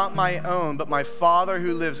are not my own, but my Father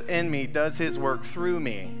who lives in me does his work through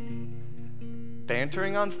me.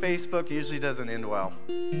 Bantering on Facebook usually doesn't end well.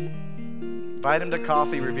 Invite him to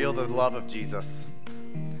coffee, reveal the love of Jesus.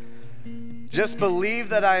 Just believe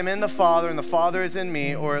that I am in the Father and the Father is in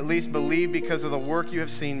me, or at least believe because of the work you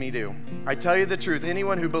have seen me do. I tell you the truth,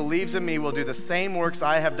 anyone who believes in me will do the same works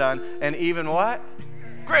I have done, and even what?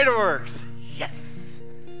 Greater works. Yes.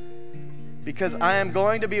 Because I am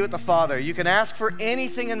going to be with the Father. You can ask for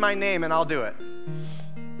anything in my name and I'll do it.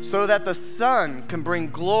 So that the Son can bring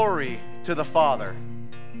glory to the Father.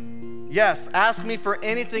 Yes, ask me for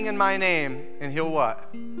anything in my name and he'll what?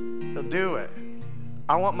 He'll do it.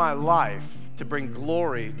 I want my life to bring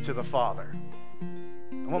glory to the Father.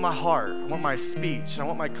 I want my heart. I want my speech. I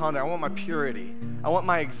want my conduct. I want my purity. I want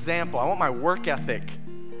my example. I want my work ethic.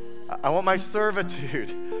 I want my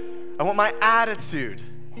servitude. I want my attitude.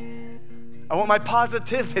 I want my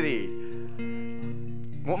positivity.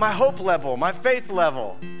 I want my hope level, my faith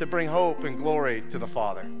level to bring hope and glory to the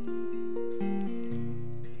Father.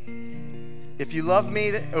 If you love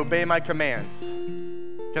me, obey my commands.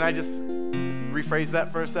 Can I just rephrase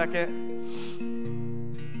that for a second?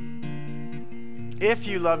 If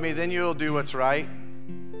you love me, then you'll do what's right.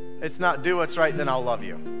 It's not do what's right, then I'll love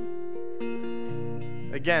you.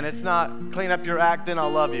 Again, it's not clean up your act, then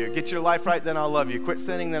I'll love you. Get your life right, then I'll love you. Quit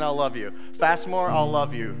sinning, then I'll love you. Fast more, I'll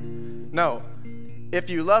love you. No. If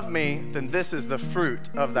you love me, then this is the fruit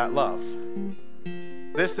of that love.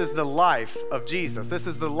 This is the life of Jesus. This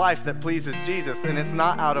is the life that pleases Jesus. And it's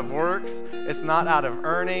not out of works. It's not out of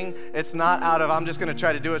earning. It's not out of, I'm just going to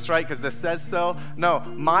try to do what's right because this says so. No,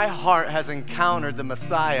 my heart has encountered the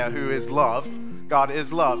Messiah who is love. God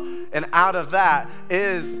is love. And out of that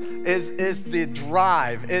is the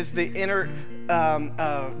drive, is the inner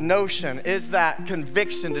notion, is that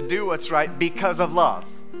conviction to do what's right because of love.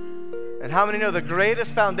 And how many know the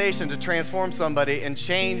greatest foundation to transform somebody and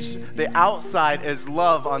change the outside is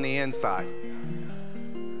love on the inside?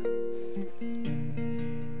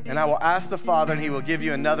 And I will ask the Father, and he will give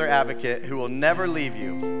you another advocate who will never leave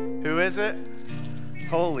you. Who is it?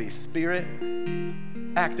 Holy Spirit.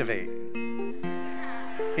 Activate.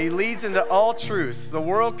 He leads into all truth. The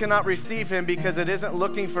world cannot receive him because it isn't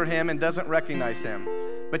looking for him and doesn't recognize him.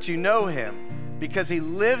 But you know him, because he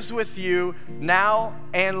lives with you now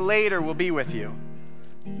and later will be with you.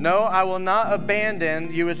 No, I will not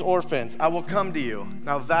abandon you as orphans. I will come to you.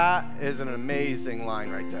 Now that is an amazing line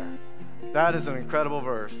right there. That is an incredible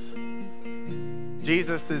verse.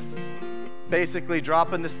 Jesus is basically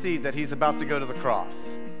dropping the seed that he's about to go to the cross.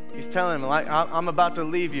 He's telling him, like, I'm about to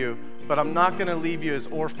leave you, but I'm not going to leave you as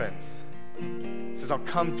orphans. He says, I'll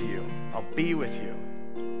come to you. I'll be with you.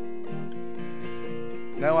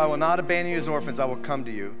 No, I will not abandon you as orphans. I will come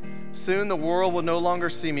to you. Soon the world will no longer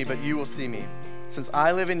see me, but you will see me. Since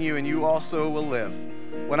I live in you and you also will live.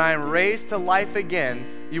 When I am raised to life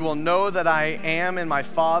again, you will know that I am in my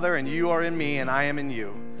Father and you are in me and I am in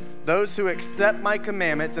you. Those who accept my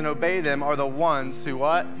commandments and obey them are the ones who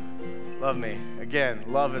what? Love me. Again,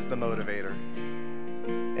 love is the motivator.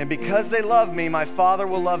 And because they love me, my Father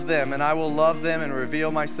will love them and I will love them and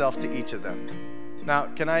reveal myself to each of them. Now,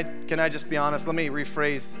 can I just be honest? Let me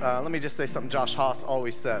rephrase, let me just say something Josh Haas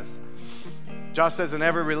always says. Josh says in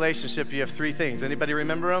every relationship you have three things. Anybody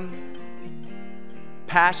remember them?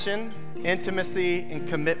 Passion, intimacy, and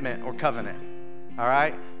commitment or covenant. All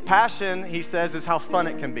right? Passion, he says, is how fun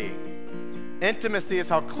it can be. Intimacy is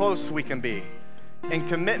how close we can be. And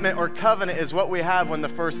commitment or covenant is what we have when the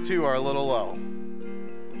first two are a little low.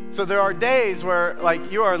 So there are days where,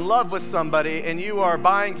 like, you are in love with somebody and you are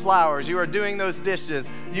buying flowers, you are doing those dishes,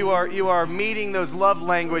 you are meeting those love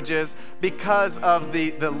languages because of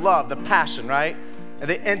the love, the passion, right? And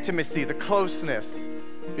the intimacy, the closeness,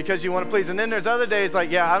 because you want to please. And then there's other days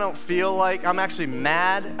like, yeah, I don't feel like, I'm actually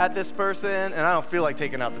mad at this person and I don't feel like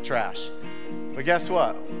taking out the trash. But guess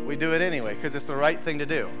what? We do it anyway because it's the right thing to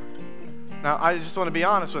do. Now, I just want to be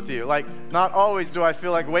honest with you. Like, not always do I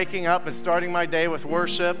feel like waking up and starting my day with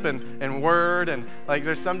worship and word. And, like,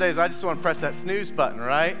 there's some days I just want to press that snooze button,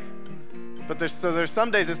 right? But there's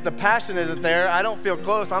some days the passion isn't there. I don't feel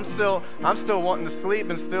close. I'm still wanting to sleep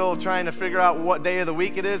and still trying to figure out what day of the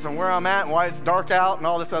week it is and where I'm at and why it's dark out and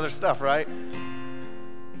all this other stuff, right?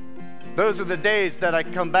 Those are the days that I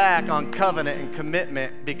come back on covenant and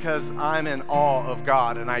commitment because I'm in awe of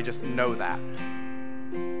God and I just know that.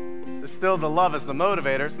 It's still the love is the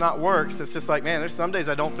motivator. It's not works. It's just like, man, there's some days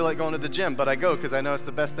I don't feel like going to the gym, but I go because I know it's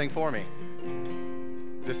the best thing for me.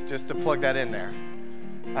 Just to plug that in there.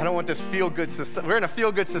 I don't want this feel-good society. We're in a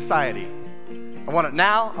feel-good society. I want it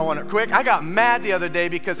now. I want it quick. I got mad the other day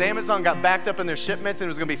because Amazon got backed up in their shipments and it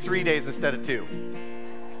was going to be 3 days instead of 2.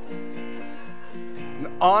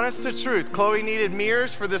 Honest to truth, Chloe needed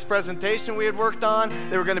mirrors for this presentation we had worked on.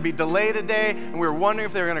 They were going to be delayed a day, and we were wondering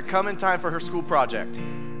if they were going to come in time for her school project.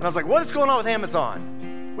 And I was like, what is going on with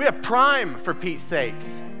Amazon? We have Prime, for Pete's sakes.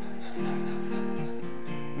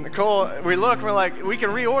 Nicole, we look, and we're like, we can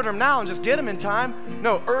reorder them now and just get them in time.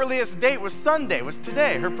 No, earliest date was Sunday, was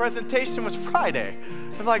today. Her presentation was Friday.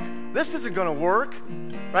 I'm like, this isn't going to work,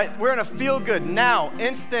 right? We're in a feel-good now,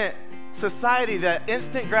 instant society, that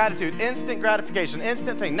instant gratitude, instant gratification,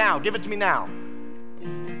 instant thing. Now, give it to me now.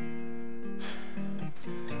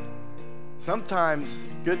 Sometimes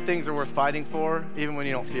good things are worth fighting for, even when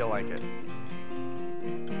you don't feel like it.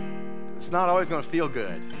 It's not always going to feel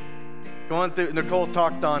good. Going through, Nicole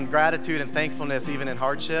talked on gratitude and thankfulness even in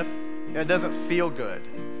hardship. It doesn't feel good.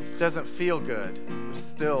 It doesn't feel good. But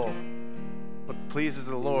still, what pleases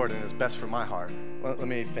the Lord and is best for my heart. Let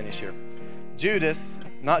me finish here. Judas,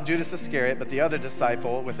 not Judas Iscariot, but the other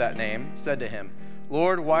disciple with that name, said to him,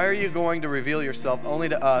 Lord, why are you going to reveal yourself only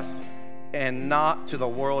to us and not to the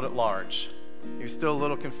world at large? He was still a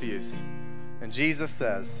little confused. And Jesus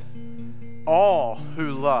says, all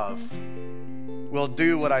who love will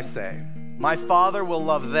do what I say. My Father will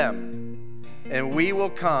love them, and we will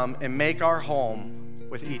come and make our home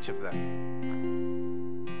with each of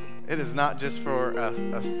them. It is not just for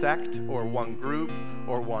a sect or one group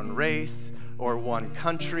or one race or one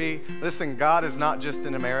country. Listen, God is not just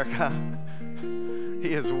in America.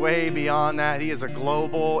 He is way beyond that. He is a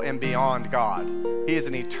global and beyond God. He is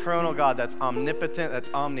an eternal God that's omnipotent, that's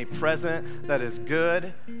omnipresent, that is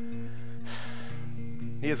good.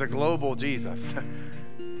 He is a global Jesus.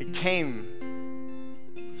 He came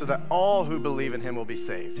so that all who believe in him will be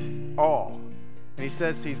saved. All. And he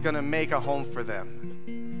says he's going to make a home for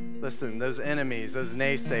them. Listen, those enemies, those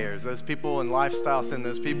naysayers, those people in lifestyle sin,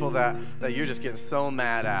 those people that you're just getting so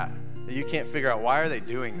mad at, that you can't figure out, why are they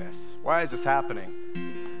doing this? Why is this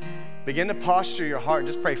happening? Begin to posture your heart.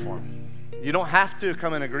 Just pray for them. You don't have to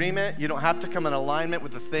come in agreement. You don't have to come in alignment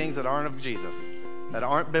with the things that aren't of Jesus, that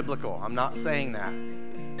aren't biblical. I'm not saying that.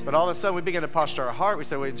 But all of a sudden, we begin to posture our heart. We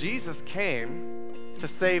say, wait, Jesus came to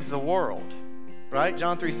save the world, right?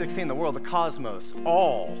 John 3:16, the world, the cosmos,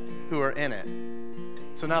 all who are in it.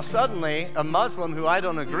 So now suddenly, a Muslim who I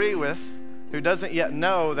don't agree with, who doesn't yet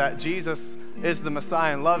know that Jesus is the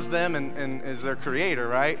Messiah and loves them and is their creator,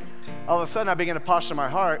 right? All of a sudden, I begin to posture my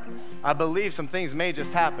heart. I believe some things may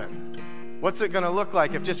just happen. What's it going to look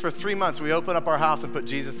like if just for 3 months we open up our house and put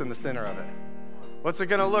Jesus in the center of it? What's it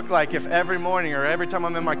going to look like if every morning or every time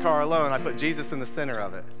I'm in my car alone, I put Jesus in the center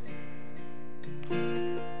of it?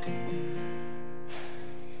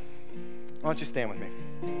 Why don't you stand with me?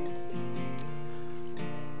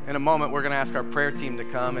 In a moment, we're going to ask our prayer team to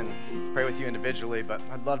come and pray with you individually, but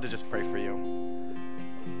I'd love to just pray for you.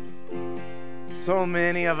 So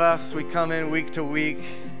many of us, we come in week to week,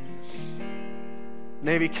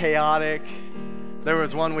 maybe chaotic. There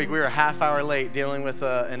was one week we were a half hour late dealing with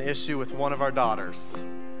an issue with one of our daughters.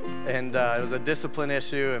 And it was a discipline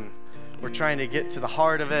issue, and we're trying to get to the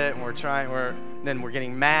heart of it, and then we're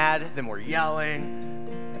getting mad, then we're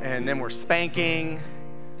yelling, and then we're spanking,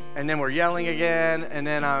 and then we're yelling again, and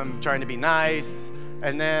then I'm trying to be nice,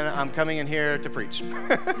 and then I'm coming in here to preach.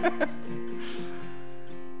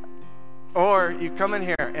 Or you come in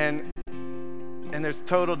here and there's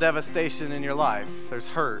total devastation in your life. There's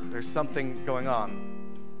hurt. There's something going on.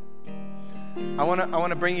 I want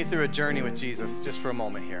to bring you through a journey with Jesus just for a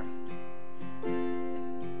moment here.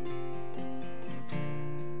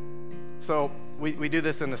 So we do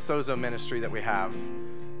this in the Sozo ministry that we have.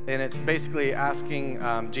 And it's basically asking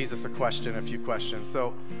Jesus a few questions.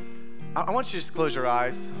 So I want you to just close your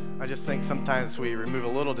eyes. I just think sometimes we remove a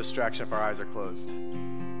little distraction if our eyes are closed.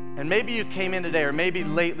 And maybe you came in today, or maybe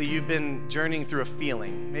lately you've been journeying through a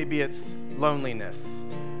feeling. Maybe it's loneliness.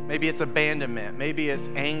 Maybe it's abandonment. Maybe it's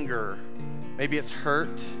anger. Maybe it's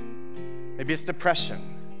hurt. Maybe it's depression.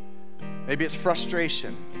 Maybe it's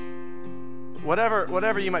frustration.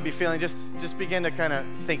 Whatever you might be feeling, just begin to kind of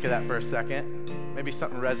think of that for a second. Maybe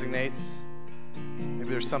something resonates. Maybe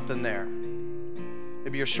there's something there.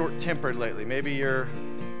 Maybe you're short-tempered lately. Maybe you're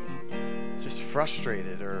just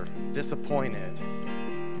frustrated or disappointed,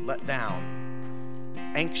 let down,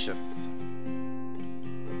 anxious.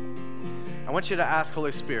 I want you to ask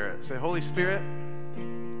Holy Spirit. Say, Holy Spirit,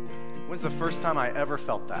 when's the first time I ever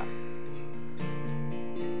felt that?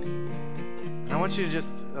 And I want you to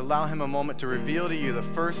just allow him a moment to reveal to you the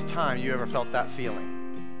first time you ever felt that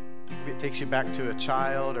feeling. Maybe it takes you back to a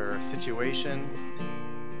child or a situation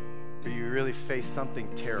where you really faced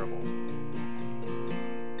something terrible.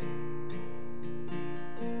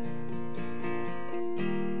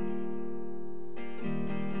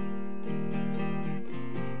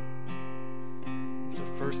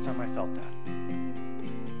 First time I felt that.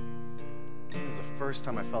 It was the first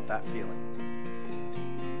time I felt that feeling.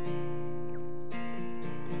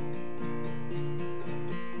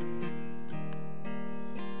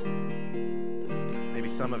 Maybe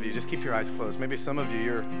some of you, just keep your eyes closed. Maybe some of you,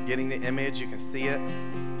 you're getting the image, you can see it.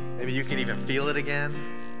 Maybe you can even feel it again.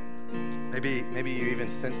 Maybe you even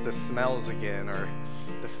sense the smells again or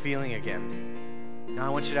the feeling again. Now I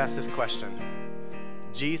want you to ask this question.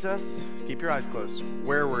 Jesus, keep your eyes closed,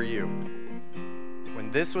 where were you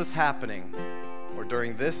when this was happening or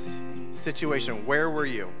during this situation? Where were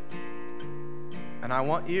you? And I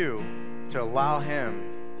want you to allow him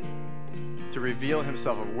to reveal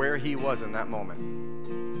himself of where he was in that moment.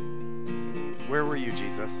 Where were you,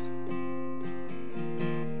 Jesus?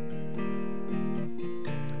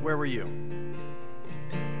 Where were you?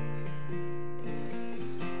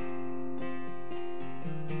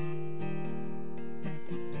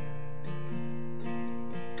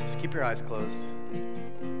 Keep your eyes closed.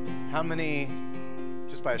 How many,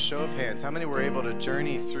 just by a show of hands, how many were able to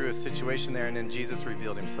journey through a situation there and then Jesus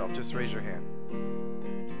revealed himself? Just raise your hand.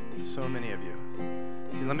 So many of you.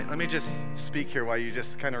 See, let me just speak here while you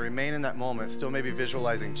just kind of remain in that moment, still maybe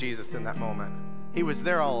visualizing Jesus in that moment. He was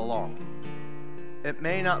there all along. It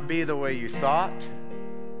may not be the way you thought.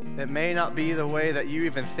 It may not be the way that you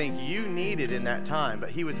even think you needed in that time,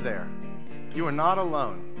 but he was there. You are not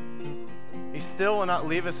alone. He still will not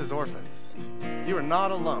leave us as orphans. You are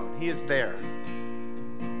not alone. He is there.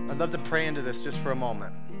 I'd love to pray into this just for a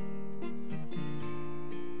moment.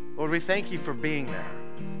 Lord, we thank you for being there.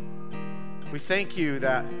 We thank you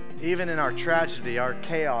that even in our tragedy, our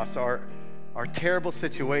chaos, our terrible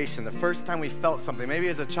situation, the first time we felt something, maybe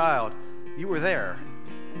as a child, you were there.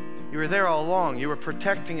 You were there all along. You were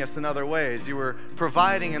protecting us in other ways. You were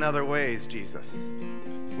providing in other ways, Jesus.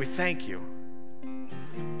 We thank you.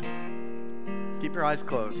 Keep your eyes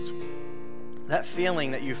closed. That feeling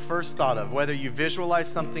that you first thought of, whether you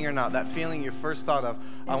visualize something or not, that feeling you first thought of,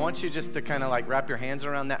 I want you just to kind of like wrap your hands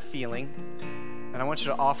around that feeling, and I want you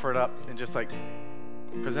to offer it up and just like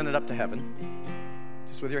present it up to heaven.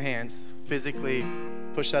 Just with your hands, physically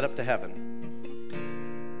push that up to heaven.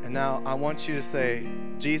 And now I want you to say,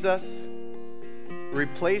 Jesus,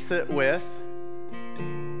 replace it with,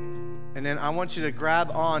 and then I want you to grab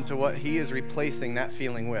on to what he is replacing that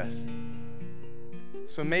feeling with.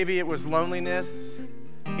 So maybe it was loneliness.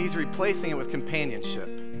 He's replacing it with companionship.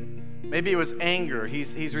 Maybe it was anger.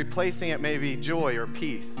 He's replacing it maybe joy or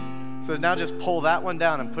peace. So now just pull that one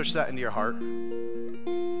down and push that into your heart.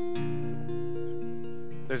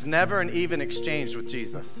 There's never an even exchange with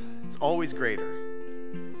Jesus. It's always greater.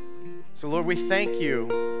 So Lord, we thank you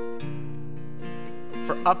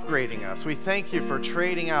for upgrading us. We thank you for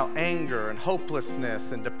trading out anger and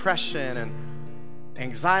hopelessness and depression and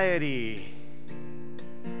anxiety,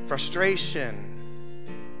 frustration,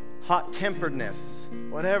 hot-temperedness,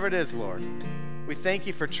 whatever it is, Lord. We thank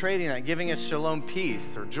you for trading that, giving us shalom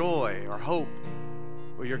peace or joy or hope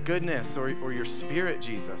or your goodness or your spirit,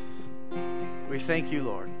 Jesus. We thank you,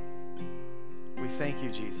 Lord. We thank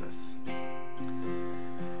you, Jesus.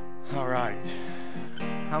 All right.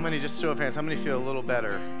 How many, just show of hands, how many feel a little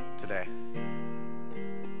better today?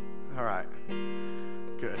 All right.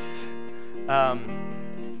 Good.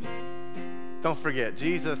 Don't forget,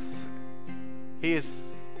 Jesus, he is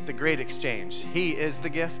the great exchange. He is the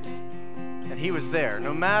gift, and he was there.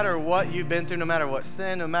 No matter what you've been through, no matter what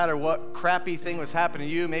sin, no matter what crappy thing was happening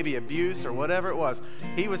to you, maybe abuse or whatever it was,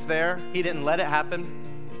 he was there. He didn't let it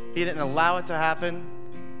happen. He didn't allow it to happen.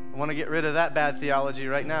 I want to get rid of that bad theology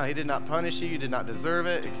right now. He did not punish you. You did not deserve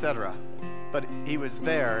it, etc. But he was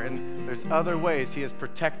there, and there's other ways he has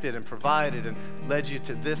protected and provided and led you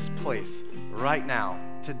to this place right now,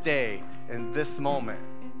 today, in this moment.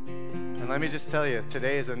 And let me just tell you,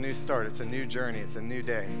 today is a new start. It's a new journey. It's a new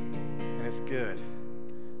day, and it's good.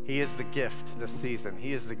 He is the gift this season.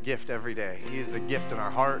 He is the gift every day. He is the gift in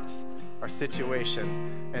our hearts, our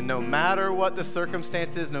situation. And no matter what the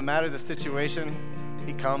circumstances, no matter the situation,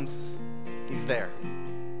 he comes He's there.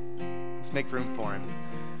 Let's make room for him.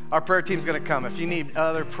 Our prayer team's going to come. If you need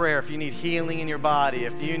other prayer, if you need healing in your body,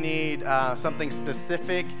 if you need something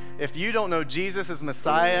specific, if you don't know Jesus as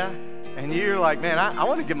Messiah, and you're like, man, I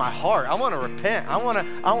want to give my heart. I want to repent. I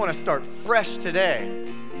want to start fresh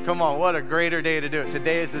today. Come on, what a greater day to do it.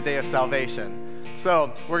 Today is the day of salvation.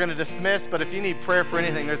 So we're going to dismiss, but if you need prayer for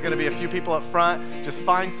anything, there's going to be a few people up front. Just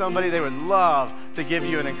find somebody. They would love to give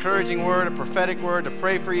you an encouraging word, a prophetic word, to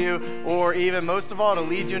pray for you, or even, most of all, to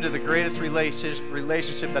lead you into the greatest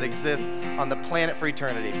relationship that exists on the planet for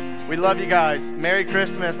eternity. We love you guys. Merry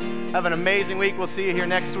Christmas. Have an amazing week. We'll see you here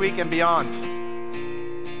next week and beyond.